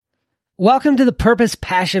Welcome to the Purpose,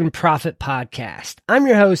 Passion, Profit podcast. I'm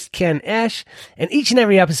your host, Ken Esch, and each and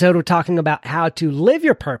every episode we're talking about how to live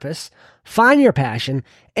your purpose, find your passion,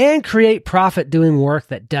 and create profit doing work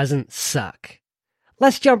that doesn't suck.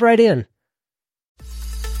 Let's jump right in.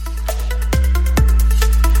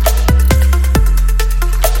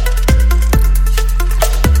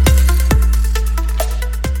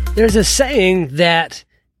 There's a saying that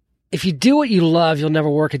if you do what you love, you'll never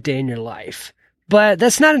work a day in your life. But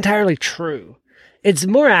that's not entirely true. It's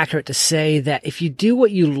more accurate to say that if you do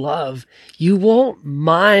what you love, you won't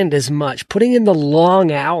mind as much putting in the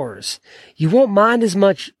long hours. You won't mind as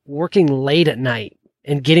much working late at night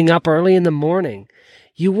and getting up early in the morning.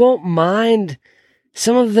 You won't mind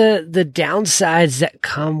some of the downsides that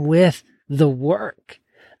come with the work.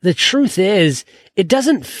 The truth is, it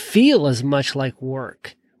doesn't feel as much like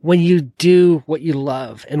work when you do what you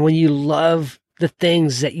love and when you love the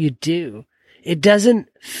things that you do. It doesn't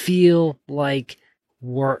feel like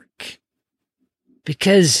work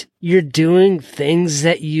because you're doing things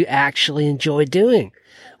that you actually enjoy doing.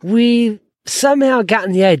 We've somehow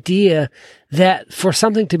gotten the idea that for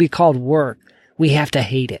something to be called work, we have to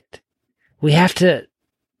hate it. We have to,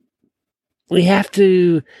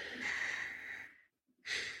 it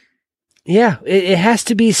has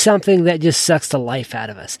to be something that just sucks the life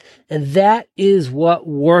out of us. And that is what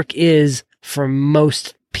work is for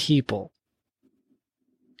most people.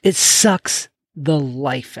 It sucks the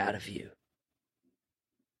life out of you.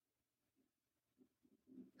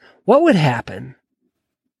 What would happen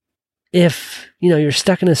if, you're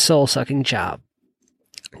stuck in a soul-sucking job?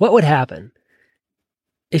 What would happen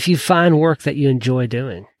if you find work that you enjoy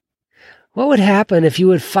doing? What would happen if you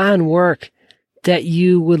would find work that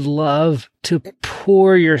you would love to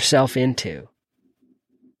pour yourself into?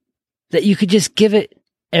 That you could just give it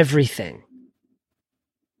everything?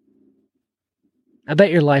 I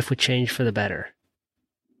bet your life would change for the better.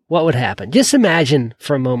 What would happen? Just imagine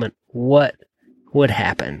for a moment what would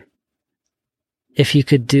happen if you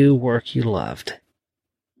could do work you loved.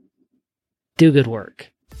 Do good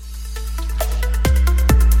work.